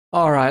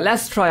Alright,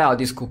 let's try out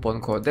this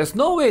coupon code. There's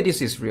no way this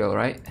is real,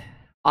 right?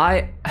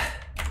 Like,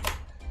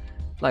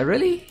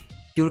 really?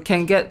 You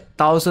can get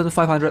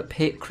 1,500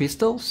 paid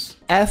crystals?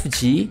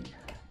 FG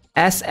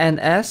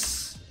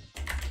SNS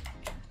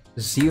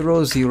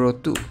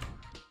 002.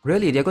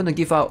 Really? They're gonna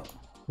give out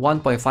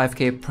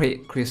 1.5k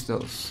paid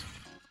crystals.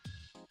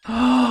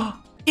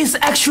 It's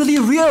actually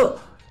real!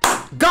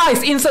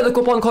 Guys, insert the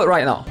coupon code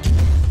right now.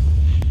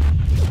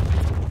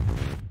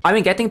 I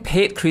mean, getting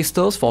paid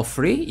crystals for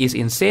free is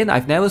insane.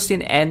 I've never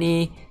seen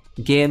any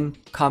game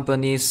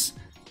companies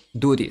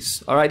do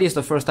this. Alright, this is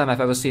the first time I've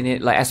ever seen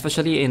it, like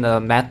especially in the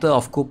matter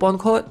of coupon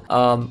code.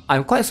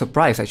 I'm quite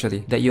surprised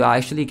actually that you are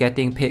actually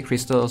getting paid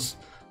crystals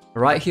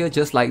right here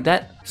just like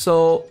that.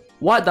 So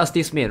what does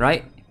this mean,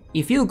 right?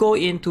 If you go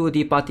into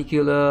the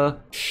particular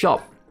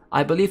shop,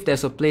 I believe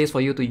there's a place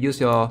for you to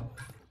use your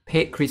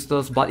paid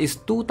crystals, but it's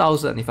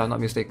 2,000 if I'm not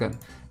mistaken.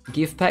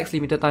 Gift packs,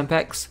 limited time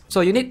packs. So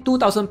you need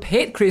 2,000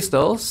 paid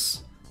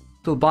crystals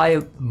to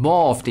buy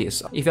more of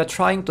this if you're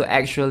trying to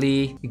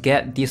actually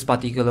get this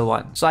particular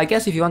one. So I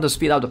guess if you want to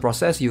speed up the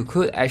process, you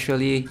could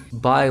actually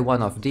buy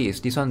one of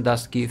these. This one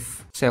does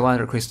give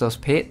 700 crystals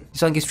paid.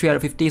 This one gives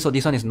 350, so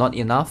this one is not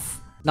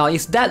enough. Now,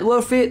 is that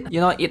worth it?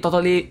 You know, it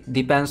totally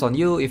depends on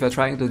you. If you're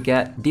trying to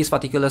get this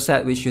particular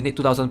set, which you need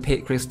 2,000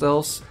 paid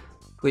crystals,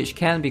 which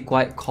can be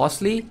quite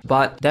costly,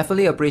 but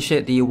definitely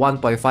appreciate the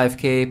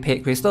 1.5k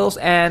paid crystals,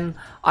 and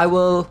I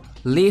will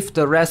leave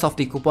the rest of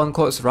the coupon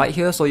codes right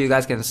here so you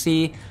guys can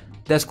see.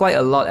 There's quite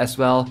a lot as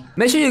well.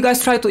 Make sure you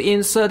guys try to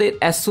insert it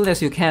as soon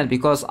as you can,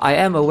 because I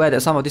am aware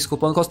that some of these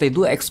coupon codes, they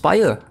do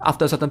expire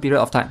after a certain period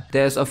of time.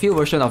 There's a few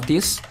versions of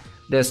this.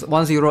 There's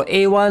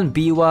 10A1,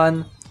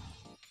 B1,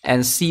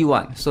 and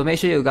C1. So make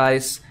sure you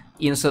guys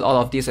insert all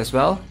of these as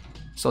well.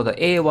 So the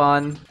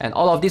A1 and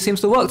all of this seems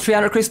to work.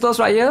 300 crystals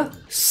right here.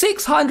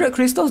 600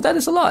 crystals, that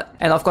is a lot.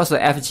 And of course the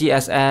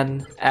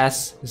FGSN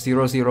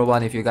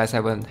S001 if you guys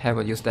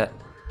haven't used that.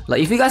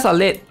 Like if you guys are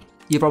late,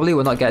 you probably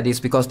will not get this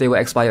because they will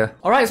expire.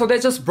 Alright, so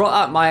that just brought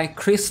up my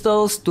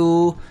crystals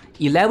to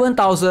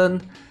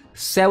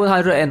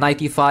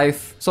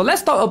 11,795. So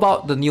let's talk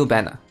about the new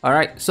banner.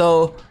 Alright,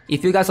 so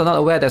if you guys are not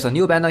aware, there's a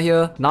new banner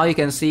here. Now you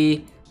can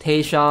see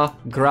Tasha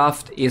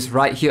Graft is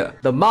right here.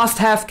 The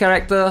must-have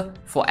character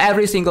for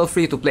every single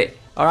free-to-play.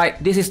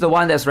 Alright, this is the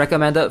one that's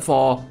recommended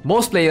for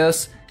most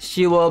players.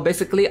 She will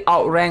basically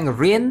outrank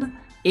Rin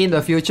in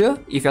the future,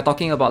 if you're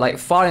talking about like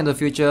far in the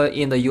future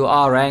in the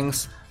UR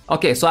ranks.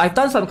 Okay, so I've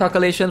done some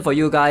calculation for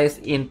you guys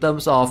in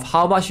terms of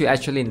how much you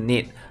actually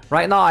need.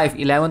 Right now I have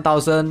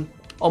 11,000,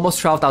 almost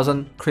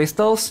 12,000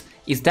 crystals.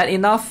 Is that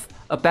enough?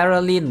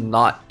 Apparently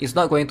not. It's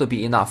not going to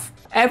be enough.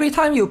 Every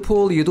time you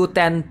pull, you do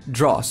 10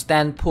 draws,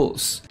 10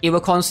 pulls. It will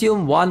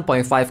consume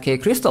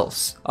 1.5k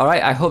crystals.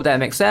 Alright, I hope that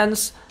makes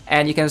sense.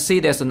 And you can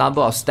see there's a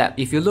number of steps.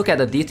 If you look at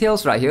the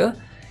details right here,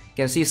 you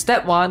can see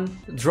step 1,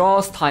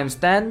 draws times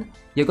 10.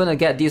 You're gonna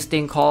get this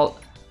thing called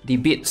the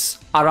bits.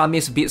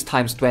 Aramis bits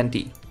times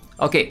 20.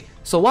 Okay,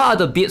 so what are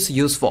the bits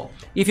used for?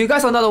 If you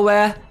guys are not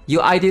aware,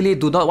 you ideally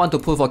do not want to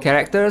pull for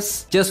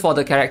characters, just for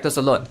the characters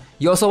alone.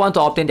 You also want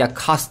to obtain their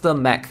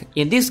custom mech.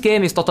 In this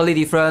game, it's totally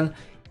different.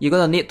 You're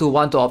gonna need to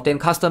want to obtain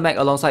custom mech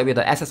alongside with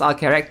the SSR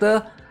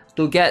character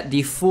to get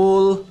the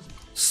full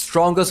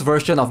strongest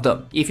version of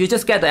them. If you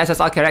just get the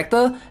SSR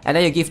character and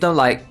then you give them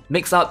like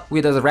mix up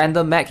with a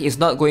random mech, it's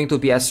not going to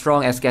be as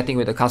strong as getting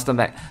with the custom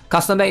mech.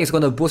 Custom mech is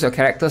going to boost your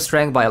character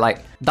strength by like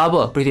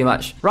double pretty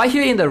much. Right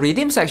here in the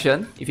redeem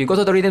section, if you go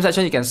to the redeem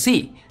section, you can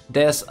see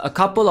there's a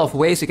couple of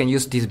ways you can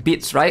use these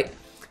bits, right?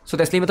 So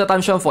there's limited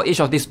time shown for each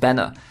of this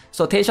banner.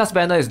 So Tasha's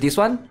banner is this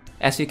one.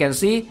 As you can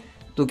see,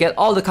 to get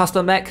all the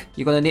custom mech,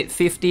 you're gonna need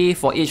 50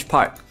 for each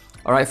part.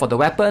 Alright, for the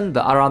weapon,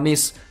 the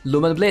Aramis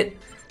Lumen Blade,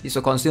 this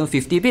will consume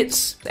 50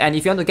 bits. And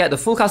if you want to get the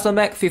full custom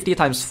mech, 50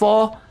 times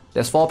 4,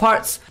 there's 4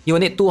 parts, you will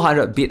need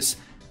 200 bits.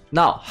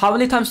 Now, how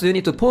many times do you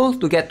need to pull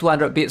to get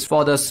 200 bits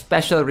for the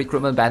special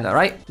recruitment banner,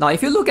 right? Now,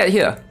 if you look at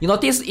here, you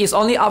notice it's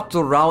only up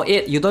to round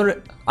 8,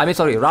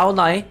 round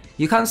 9,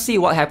 you can't see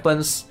what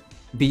happens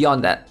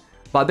beyond that.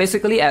 But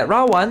basically at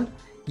round 1,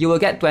 you will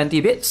get 20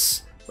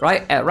 bits.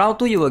 Right, at round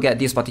 2 you will get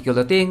this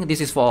particular thing.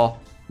 This is for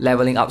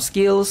leveling up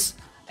skills.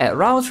 At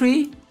round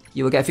 3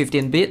 you will get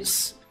 15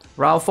 bits.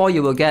 Round 4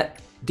 you will get,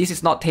 this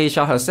is not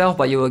Tasha herself,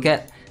 but you will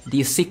get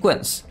the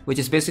sequence, which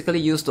is basically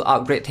used to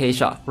upgrade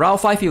Tasha. Round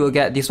 5 you will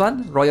get this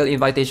one, Royal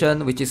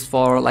Invitation, which is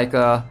for like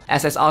a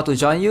SSR to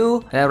join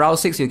you. And then round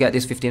 6 you get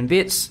this 15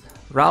 bits.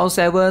 Round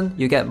 7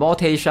 you get more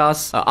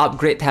Tasha's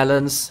upgrade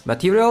talents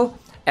material.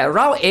 At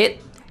round 8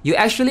 you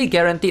actually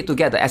guaranteed to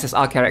get the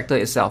SSR character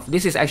itself.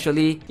 This is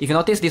actually, if you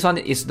notice, this one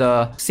is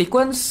the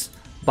sequence,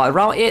 but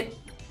round 8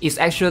 is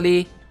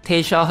actually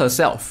Tasha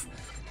herself.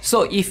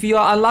 So if you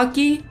are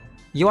unlucky,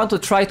 you want to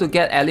try to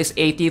get at least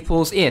 80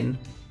 pulls in,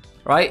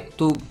 right,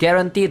 to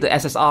guarantee the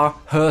SSR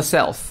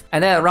herself.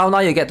 And then at round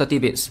 9 you get 30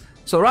 bits.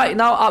 So right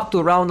now up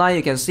to round 9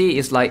 you can see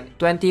it's like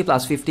 20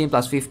 plus 15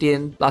 plus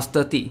 15 plus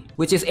 30,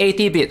 which is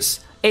 80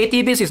 bits.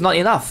 80 bits is not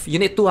enough, you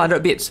need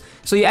 200 bits.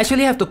 So you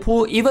actually have to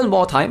pull even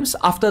more times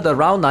after the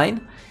round 9.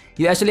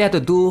 you actually have to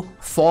do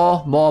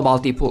 4 more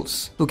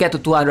multi-pulls to get to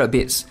 200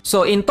 bits.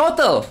 So in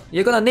total,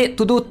 you're gonna need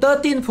to do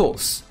 13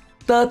 pulls.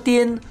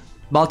 13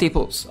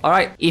 multi-pulls,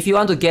 alright? If you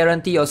want to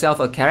guarantee yourself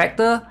a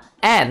character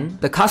and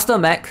the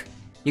custom mech,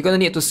 you're gonna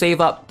need to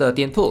save up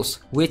 13 pulls,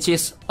 which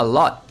is a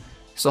lot.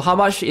 So how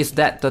much is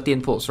that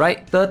 13 pulls,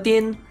 right?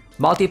 13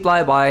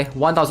 multiplied by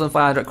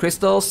 1,500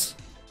 crystals,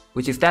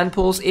 which is 10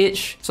 pulls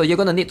each. So you're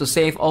gonna need to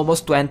save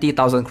almost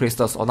 20,000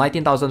 crystals or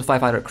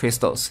 19,500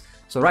 crystals.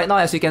 So right now,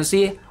 as you can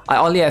see, I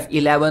only have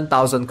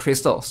 11,000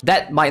 crystals.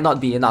 That might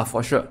not be enough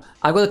for sure.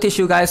 I'm gonna teach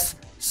you guys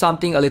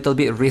something a little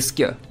bit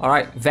riskier,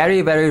 alright?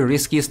 Very, very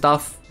risky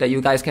stuff that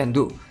you guys can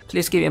do.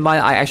 Please keep in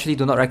mind, I actually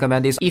do not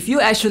recommend this. If you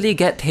actually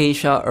get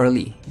Tasha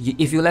early,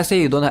 if you, let's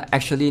say you don't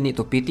actually need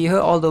to pity her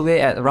all the way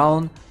at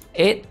round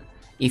 8,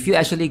 if you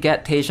actually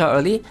get Tasha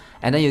early,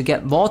 and then you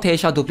get more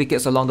Tasha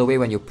duplicates along the way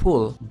when you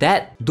pull,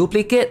 that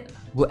duplicate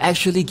will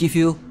actually give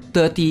you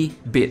 30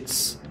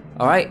 bits,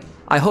 alright?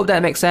 I hope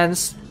that makes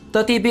sense.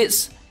 30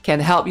 bits can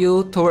help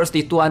you towards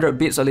the 200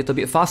 bits a little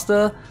bit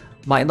faster.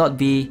 Might not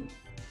be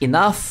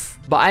enough,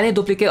 but any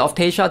duplicate of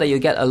Tasha that you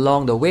get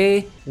along the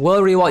way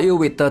will reward you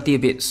with 30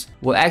 bits.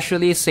 Will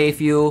actually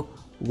save you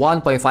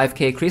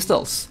 1.5k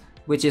crystals,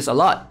 which is a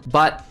lot.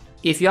 But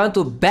if you want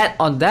to bet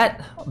on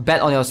that,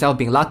 bet on yourself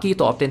being lucky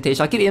to obtain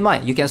Tasha, keep in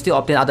mind, you can still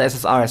obtain other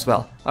SSR as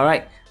well,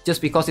 alright?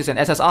 Just because it's an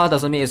SSR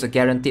doesn't mean it's a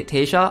guaranteed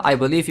Tasha. I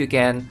believe you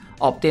can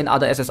obtain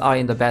other SSR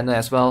in the banner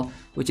as well,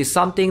 which is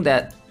something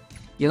that,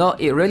 you know,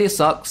 it really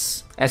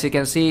sucks. As you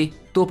can see,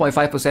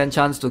 2.5%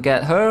 chance to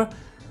get her,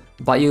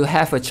 but you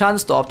have a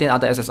chance to obtain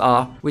other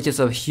SSR, which is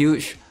a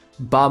huge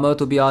bummer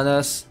to be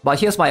honest. But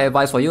here's my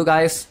advice for you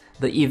guys.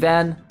 The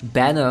event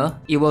banner,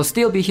 it will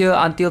still be here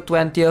until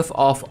 20th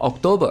of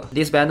October.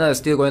 This banner is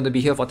still going to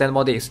be here for 10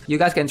 more days. You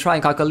guys can try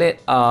and calculate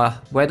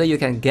whether you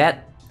can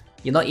get,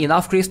 you know,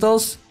 enough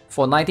crystals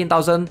for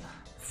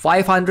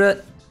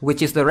 19,500,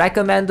 which is the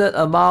recommended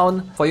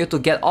amount for you to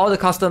get all the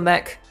custom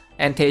mech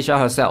and Tasha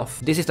herself.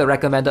 This is the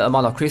recommended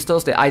amount of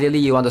crystals that ideally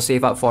you want to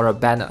save up for a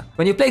banner.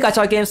 When you play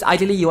gacha games,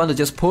 ideally you want to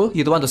just pull,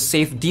 you don't want to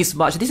save this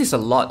much. This is a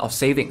lot of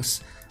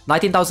savings.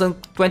 19,000,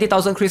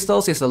 20,000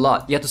 crystals is a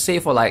lot. You have to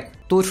save for like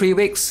 2-3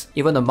 weeks,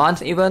 even a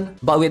month even.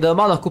 But with the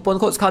amount of coupon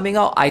codes coming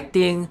out, I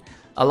think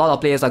a lot of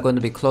players are going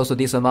to be close to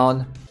this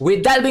amount.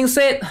 With that being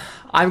said,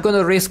 I'm going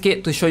to risk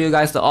it to show you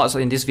guys the odds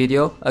in this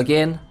video.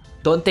 Again,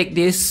 don't take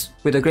this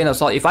with a grain of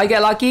salt. If I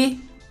get lucky,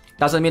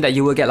 doesn't mean that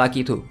you will get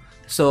lucky too.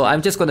 So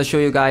I'm just going to show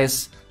you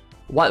guys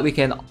what we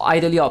can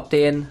ideally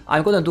obtain.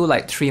 I'm going to do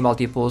like 3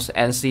 multiples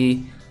and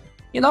see,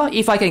 you know,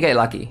 if I can get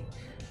lucky.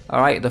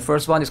 Alright, the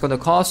first one is going to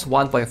cost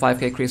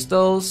 1.5k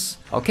crystals.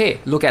 Okay,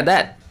 look at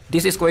that.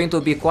 This is going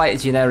to be quite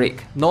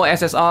generic. No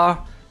SSR,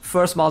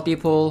 first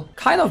multiple,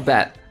 kind of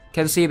bad.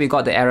 Can see we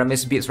got the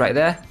Aramis beats right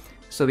there.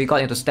 So we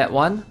got into step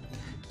 1.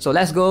 So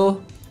let's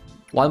go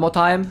one more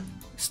time.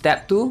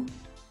 Step 2.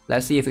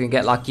 Let's see if we can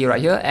get lucky right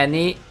here.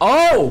 Any...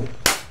 Oh!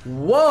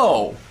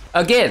 Whoa!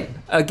 Again,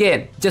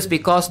 just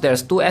because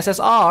there's 2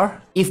 SSR,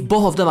 if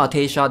both of them are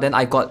Tasha, then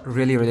I got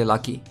really, really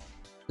lucky.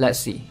 Let's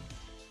see.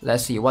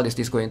 Let's see, what is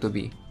this going to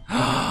be?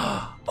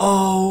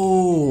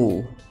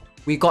 Oh!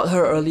 We got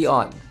her early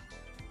on.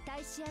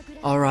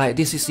 Alright,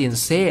 this is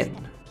insane.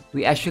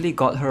 We actually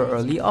got her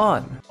early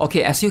on.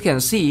 Okay, as you can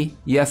see,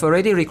 you have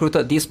already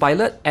recruited this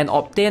pilot and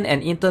obtained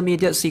an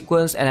intermediate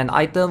sequence and an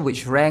item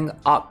which rank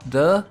up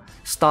the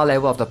star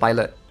level of the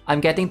pilot. I'm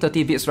getting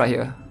 30 bits right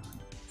here.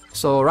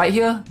 So right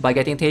here, by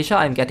getting Tasha,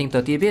 I'm getting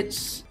 30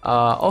 bits.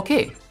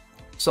 Okay.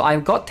 So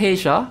I've got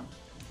Tasha,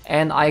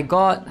 and I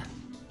got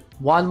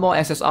one more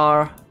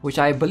SSR, which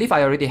I believe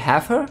I already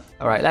have her.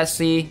 Alright, let's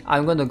see.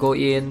 I'm gonna go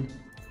in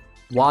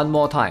one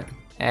more time.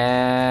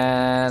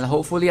 And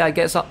hopefully I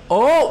get some...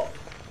 Oh!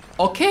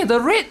 Okay, the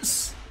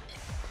rates!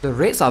 The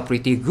rates are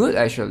pretty good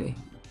actually.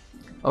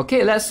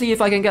 Okay, let's see if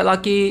I can get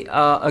lucky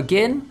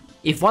again.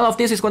 If one of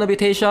these is gonna be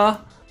Tasha.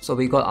 So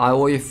we got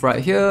Iwolf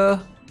right here.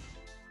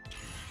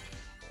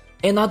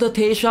 Another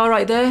Tasha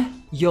right there.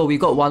 Yo, we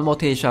got one more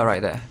Tasha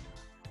right there,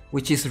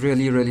 which is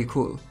really, really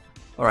cool.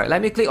 Alright,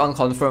 let me click on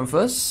confirm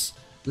first.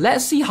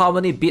 Let's see how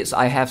many bits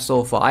I have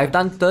so far. I've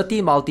done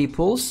 30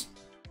 multiples.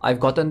 I've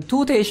gotten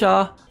 2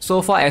 Tasha.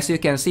 So far, as you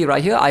can see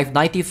right here, I've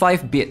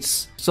 95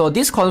 bits. So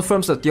this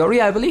confirms the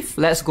theory, I believe.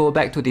 Let's go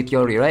back to the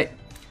theory, right?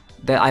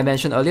 That I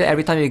mentioned earlier.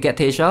 Every time you get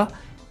Tasha,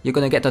 you're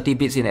gonna get 30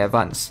 bits in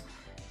advance.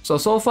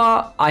 So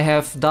far, I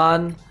have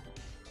done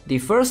the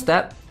first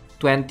step,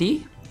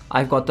 20.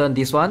 I've gotten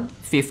this one,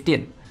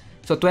 15.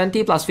 So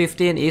 20 plus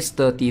 15 is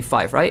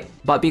 35, right?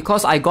 But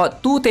because I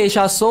got 2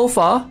 Tasha so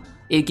far,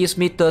 it gives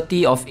me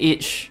 30 of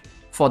each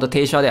for the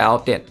Tasha that I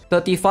obtained.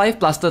 35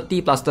 plus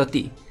 30 plus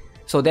 30.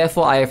 So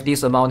therefore, I have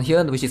this amount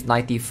here, which is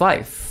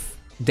 95.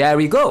 There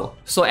we go.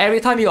 So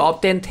every time you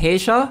obtain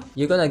Tasha,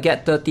 you're gonna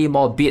get 30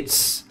 more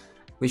bits,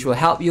 which will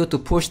help you to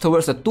push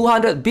towards the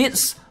 200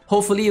 bits.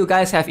 Hopefully, you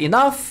guys have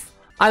enough.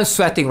 I'm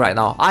sweating right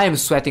now. I am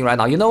sweating right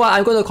now. You know what?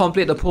 I'm going to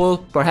complete the pull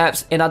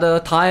perhaps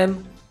another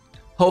time.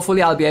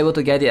 Hopefully, I'll be able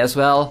to get it as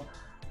well.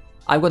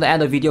 I'm gonna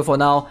end the video for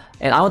now,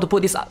 and I want to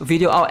put this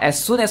video out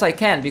as soon as I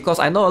can because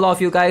I know a lot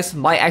of you guys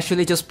might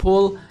actually just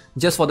pull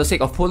just for the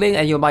sake of pulling,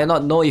 and you might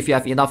not know if you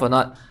have enough or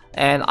not.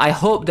 And I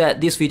hope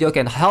that this video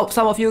can help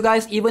some of you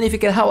guys. Even if it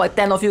can help like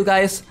 10 of you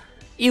guys,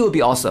 it would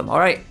be awesome.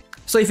 Alright,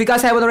 so if you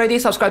guys haven't already,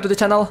 subscribe to the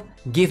channel,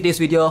 give this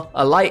video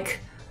a like.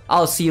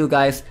 I'll see you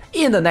guys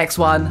in the next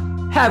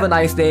one. Have a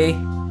nice day.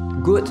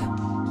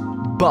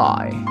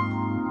 Goodbye.